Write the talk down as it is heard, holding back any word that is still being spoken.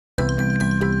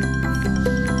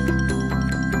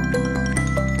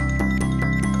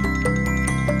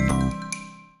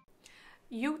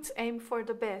for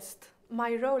the best.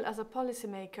 My role as a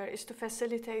policymaker is to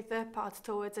facilitate their path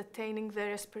towards attaining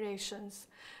their aspirations.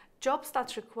 Jobs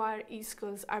that require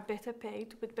eSkills are better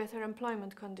paid with better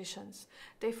employment conditions.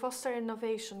 They foster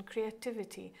innovation,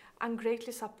 creativity, and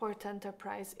greatly support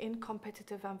enterprise in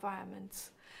competitive environments.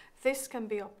 This can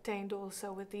be obtained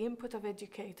also with the input of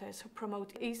educators who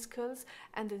promote eSkills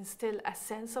and instill a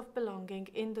sense of belonging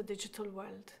in the digital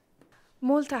world.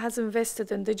 Malta has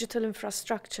invested in digital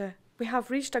infrastructure. We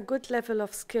have reached a good level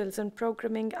of skills in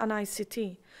programming and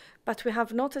ICT, but we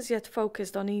have not as yet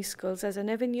focused on eSkills as an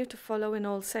avenue to follow in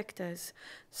all sectors.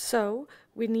 So,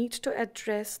 we need to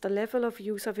address the level of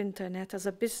use of Internet as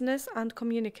a business and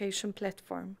communication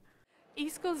platform.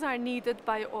 eSkills are needed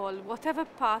by all, whatever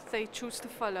path they choose to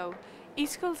follow.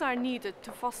 eSkills are needed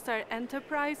to foster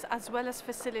enterprise as well as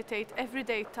facilitate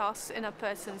everyday tasks in a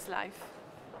person's life.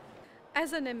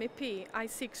 As an MEP, I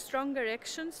seek stronger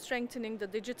action strengthening the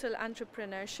digital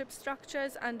entrepreneurship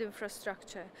structures and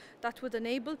infrastructure that would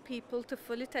enable people to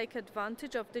fully take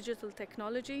advantage of digital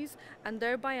technologies and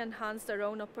thereby enhance their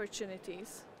own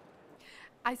opportunities.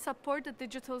 I support the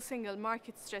digital single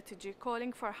market strategy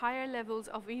calling for higher levels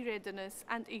of e-readiness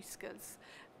and eSkills.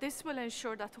 This will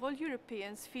ensure that all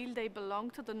Europeans feel they belong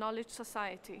to the knowledge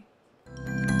society.